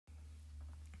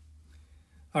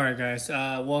All right, guys.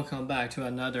 Welcome back to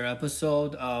another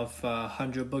episode of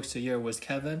 100 Books a Year with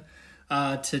Kevin.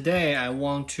 Today, I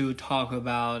want to talk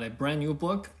about a brand new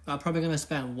book. I'm probably going to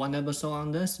spend one episode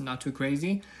on this, not too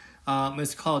crazy.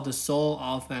 It's called The Soul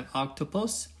of an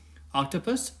Octopus.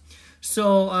 Octopus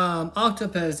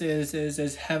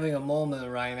is having a moment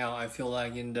right now, I feel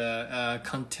like, in the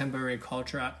contemporary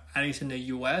culture, at least in the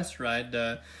US, right?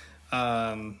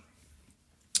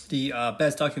 The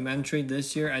best documentary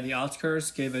this year at the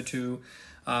Oscars gave it to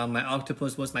My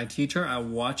Octopus Was My Teacher. I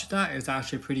watched that. It's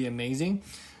actually pretty amazing.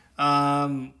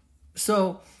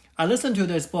 So I listened to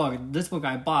this book. This book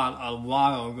I bought a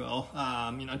while ago,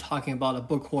 talking about a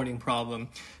book hoarding problem.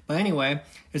 But anyway,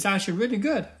 it's actually really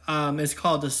good. It's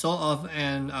called The Soul of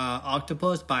an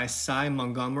Octopus by Sy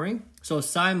Montgomery. So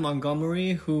Sy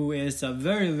Montgomery, who is a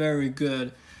very, very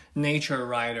good nature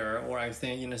writer, or I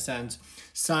think in a sense,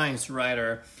 science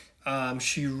writer,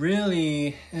 she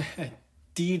really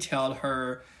detailed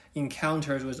her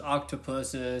encounters with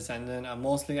octopuses, and then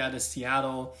mostly at the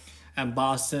Seattle and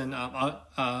Boston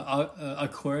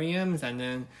aquariums. And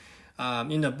then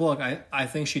in the book, I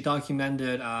think she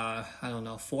documented, 4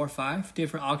 or 5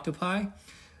 different octopi,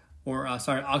 or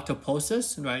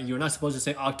octopuses, right? You're not supposed to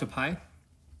say octopi.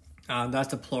 That's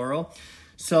the plural.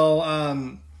 So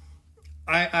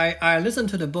I listened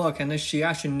to the book, and then she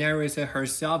actually narrates it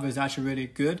herself. It's actually really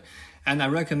good, and I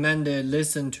recommended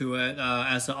listen to it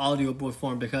as an audiobook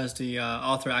form because the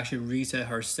author actually reads it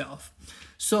herself.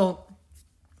 So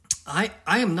I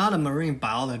am not a marine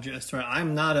biologist, right?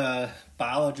 I'm not a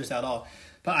biologist at all,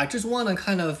 but I just want to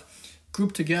kind of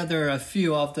group together a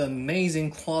few of the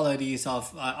amazing qualities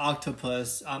of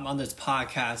octopus on this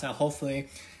podcast, and hopefully,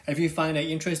 if you find it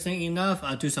interesting enough,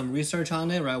 do some research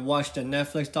on it, right? Watch the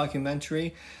Netflix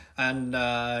documentary and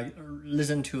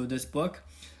listen to this book.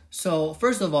 So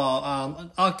first of all,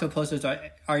 octopuses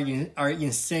are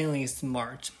insanely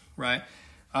smart, right?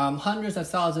 Hundreds of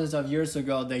thousands of years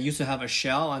ago, they used to have a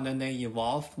shell, and then they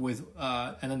evolved with,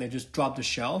 and then they just dropped the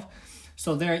shell.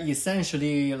 So they're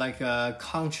essentially like a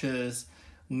conscious,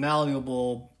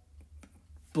 malleable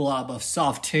blob of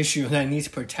soft tissue that needs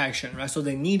protection, right? So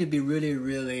they need to be really,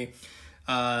 really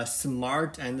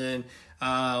smart. And then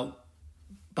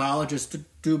biologists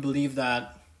do believe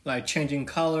that like changing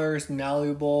colors,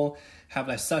 malleable, have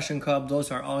like suction cup, those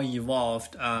are all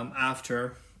evolved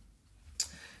after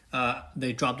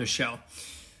they drop the shell.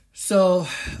 So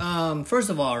first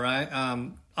of all, right,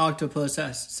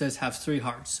 octopuses have 3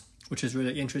 hearts, which is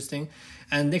really interesting,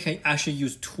 and they can actually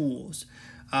use tools.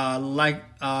 Like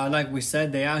we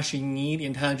said, they actually need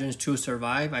intelligence to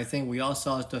survive. I think we all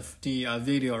saw the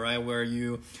video, right, where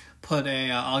you put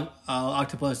a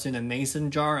octopus in a mason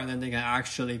jar, and then they can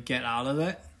actually get out of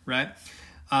it, right?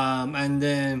 And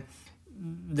then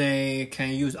they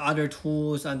can use other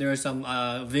tools. And there's some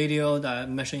video that I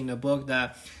mentioned in the book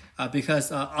that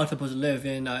because octopus live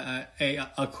in a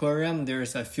aquarium,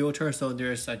 there's a filter, so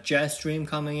there's a jet stream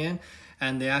coming in,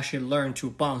 and they actually learn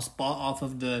to bounce ball off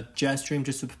of the jet stream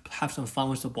just to have some fun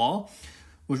with the ball,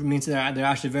 which means they're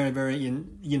actually very, very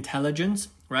intelligent,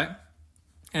 right?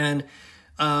 And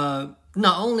not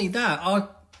only that,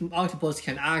 octopus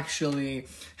can actually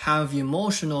have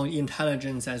emotional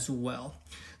intelligence as well.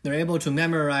 They're able to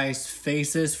memorize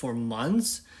faces for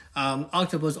months.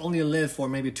 Octopus only live for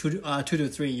maybe 2 to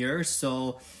 3 years,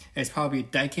 so it's probably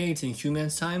decades in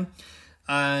humans' time.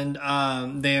 And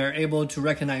they are able to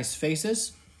recognize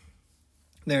faces.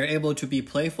 They're able to be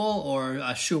playful or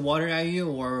shoot water at you,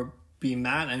 or be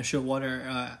mad and shoot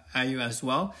water at you as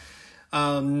well.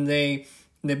 They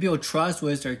build trust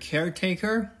with their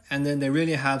caretaker, and then they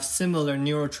really have similar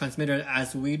neurotransmitters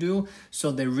as we do.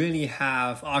 So they really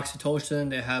have oxytocin,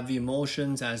 they have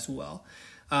emotions as well.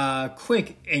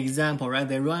 Quick example, right?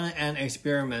 They run an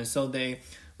experiment. So they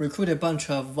recruit a bunch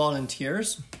of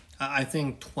volunteers. I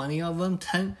think 20 of them,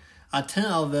 10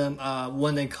 of them,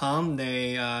 when they come,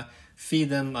 they feed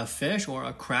them a fish or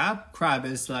a crab. Crab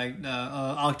is like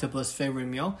octopus' favorite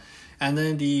meal. And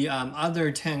then the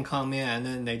other 10 come in, and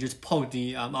then they just poke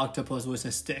the octopus with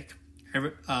a stick.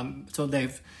 So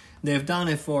they've done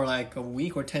it for like a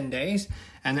week or 10 days.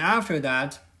 And after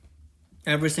that,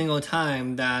 every single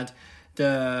time that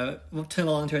the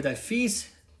volunteer that feeds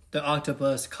the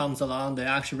octopus comes along, they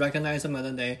actually recognize them, and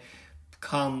then they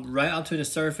come right up to the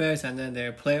surface, and then they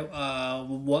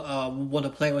want to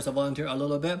play with the volunteer a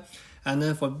little bit. And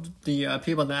then for the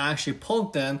people that actually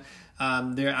poke them,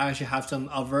 they actually have some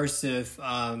aversive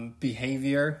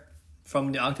behavior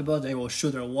from the octopus. They will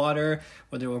shoot their water,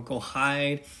 or they will go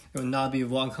hide. They will not be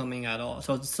welcoming at all.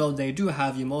 So they do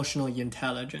have emotional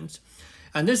intelligence.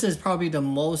 And this is probably the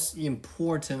most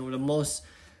important, or the most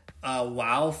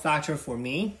wow factor for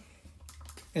me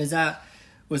is that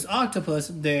with octopus,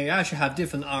 they actually have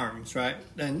different arms, right?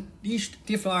 And each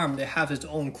different arm, they have its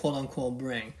own quote-unquote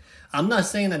brain. I'm not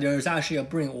saying that there's actually a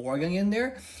brain organ in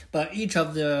there, but each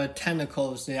of the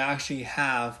tentacles, they actually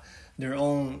have their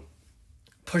own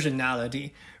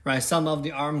personality, right? Some of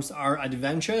the arms are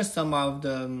adventurous, some of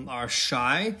them are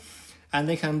shy, and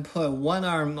they can put one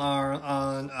arm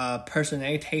on a person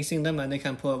A tasting them, and they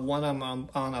can put one arm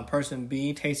on a person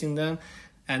B tasting them,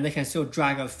 and they can still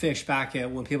drag a fish back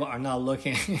at when people are not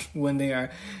looking, when they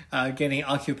are getting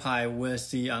occupied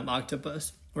with the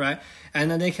octopus, right?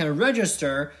 And then they can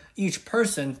register each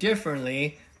person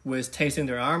differently with tasting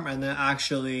their arm, and then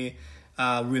actually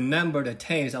remember the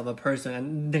taste of a person,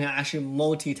 and they can actually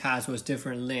multitask with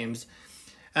different limbs.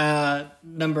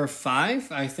 Number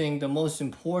 5, I think the most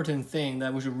important thing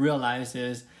that we should realize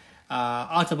is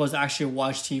octopus actually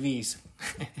watch TVs.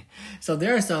 So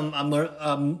there are some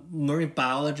marine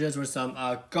biologists or some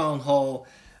gung-ho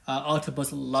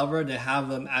octopus lover that have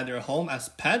them at their home as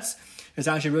pets. It's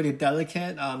actually really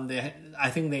delicate. I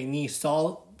think they need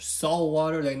salt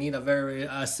water. They need a very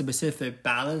specific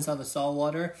balance of the salt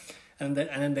water, and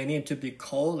then they need to be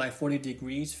cold, like 40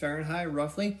 degrees Fahrenheit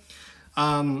roughly.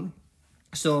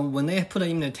 So when they put it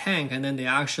in the tank, and then they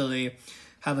actually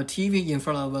have a TV in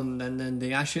front of them, and then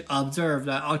they actually observe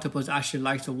that octopus actually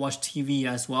like to watch TV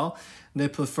as well. They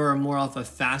prefer more of a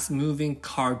fast-moving,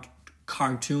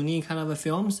 cartoony kind of a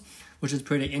films, which is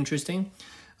pretty interesting.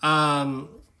 I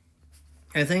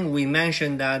think we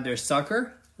mentioned that their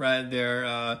sucker, right?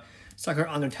 Their sucker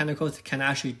on their tentacles can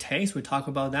actually taste. We talk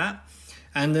about that.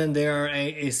 And then there are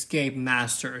escape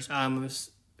masters.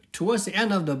 Towards the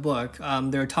end of the book,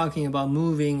 they're talking about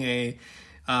moving a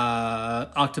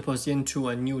octopus into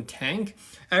a new tank.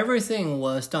 Everything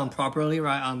was done properly,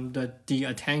 right?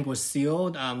 The tank was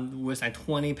sealed with like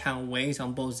 20-pound weights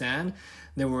on both ends.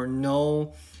 There were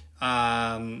no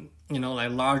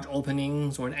like large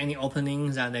openings or any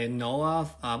openings that they know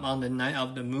of on the night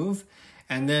of the move.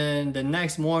 And then the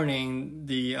next morning,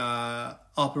 the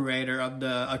operator of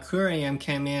the aquarium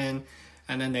came in,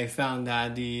 and then they found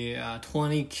that the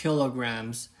 20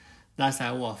 kilograms, that's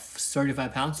like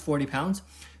 35 pounds, 40 pounds,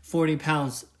 40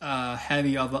 pounds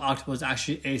heavy of an octopus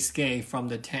actually escaped from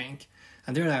the tank.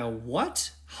 And they're like,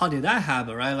 what? How did that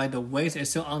happen, right? Like the weight is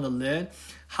still on the lid.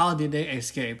 How did they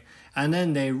escape? And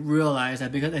then they realized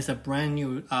that because it's a brand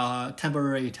new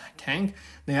temporary tank,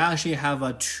 they actually have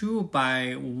a 2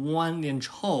 by 1 inch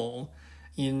hole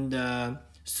in the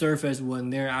surface when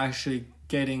they're actually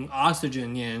getting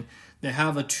oxygen in. They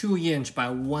have a 2 inch by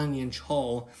 1 inch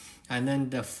hole, and then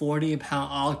the 40-pound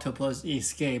octopus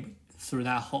escaped through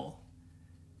that hole.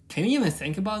 Can you even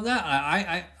think about that?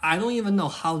 I don't even know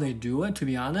how they do it, to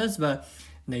be honest, but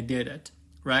they did it,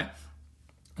 right?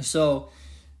 So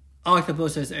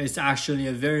octopus is actually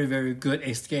a very, very good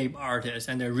escape artist,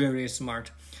 and they're really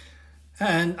smart.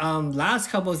 And last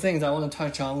couple of things I want to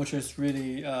touch on, which is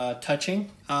really touching.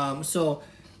 So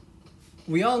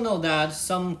we all know that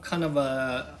some kind of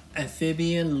a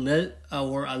amphibian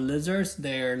or a lizards,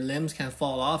 their limbs can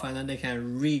fall off and then they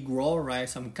can regrow, right?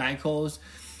 Some geckos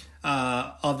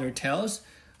of their tails.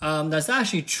 That's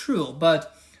actually true,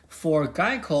 but for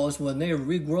geckos, when they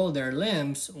regrow their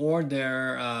limbs or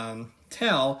their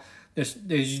tail,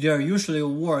 they're usually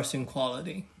worse in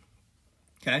quality.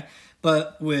 Okay,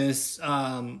 but with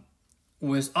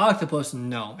octopus,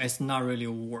 no, it's not really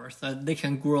worse. They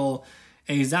can grow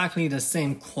exactly the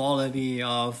same quality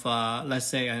of, let's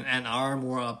say, an arm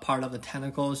or a part of the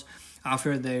tentacles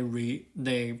after they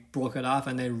broke it off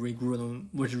and they regrew them,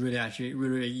 which is really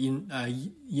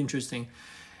interesting.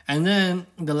 And then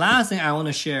the last thing I want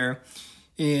to share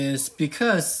is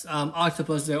because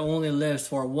octopus, they only lives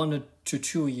for 1 to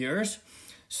 2 years.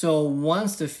 So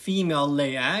once the female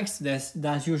lay eggs,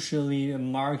 that's usually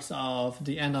marks of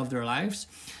the end of their lives.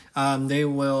 They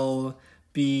will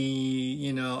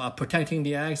be, protecting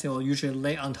the eggs. They will usually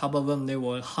lay on top of them. They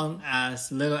will hunt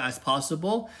as little as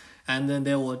possible, and then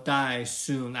they will die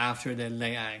soon after they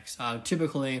lay eggs.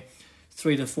 Typically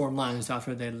 3 to 4 months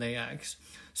after they lay eggs.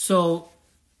 So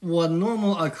what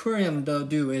normal aquarium they'll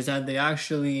do is that they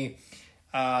actually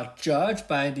judge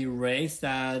by the rates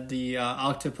that the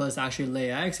octopus actually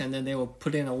lay eggs, and then they will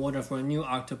put in a water for a new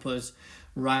octopus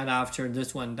right after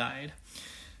this one died.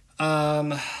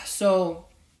 So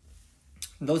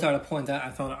those are the points that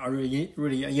I found are really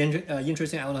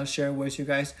interesting. I want to share with you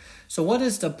guys. So what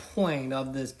is the point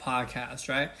of this podcast,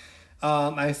 right?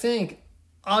 I think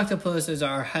octopuses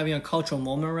are having a cultural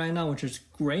moment right now, which is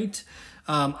great.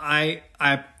 I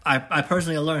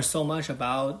personally learned so much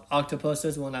about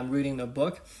octopuses when I'm reading the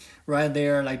book, right?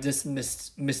 They're like this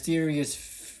mysterious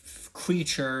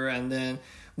creature, and then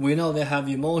we know they have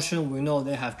emotion, we know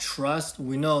they have trust,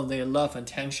 we know they love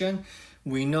attention,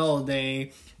 we know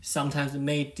they sometimes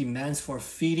make demands for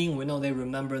feeding, we know they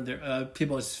remember their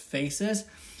people's faces.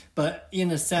 But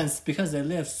in a sense, because they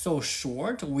live so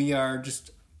short, we are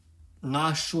just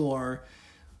not sure,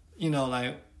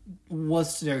 like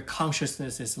what's their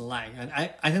consciousness is like. And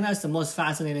I think that's the most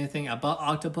fascinating thing about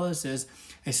octopus is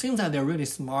it seems like they're really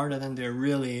smarter than they're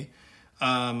really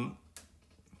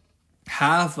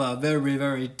have a very,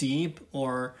 very deep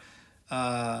or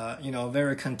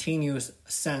very continuous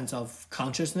sense of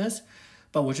consciousness,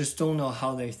 but we just don't know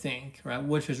how they think, right?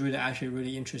 Which is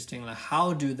really interesting. Like,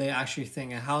 how do they actually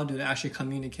think, and how do they actually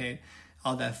communicate,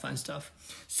 all that fun stuff.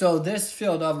 So this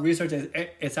field of research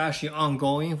is actually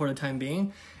ongoing for the time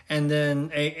being, and then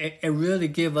it really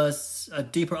gives us a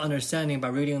deeper understanding by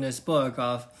reading this book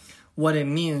of what it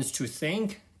means to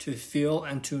think, to feel,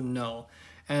 and to know.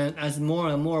 And as more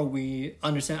and more we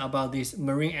understand about these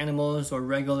marine animals or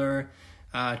regular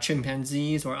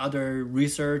chimpanzees or other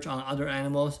research on other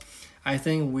animals, I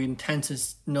think we tend to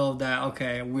know that,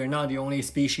 okay, we're not the only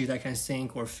species that can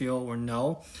think or feel or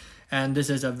know. And this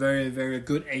is a very, very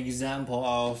good example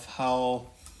of how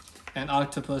an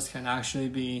octopus can actually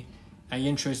be an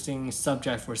interesting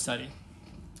subject for study.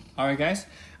 All right, guys.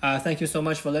 Thank you so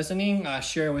much for listening.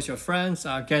 Share it with your friends.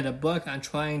 Get a book. I'm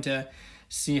trying to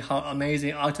see how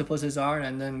amazing octopuses are,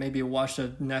 and then maybe watch the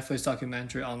Netflix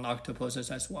documentary on octopuses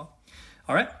as well.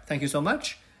 All right. Thank you so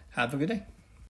much. Have a good day.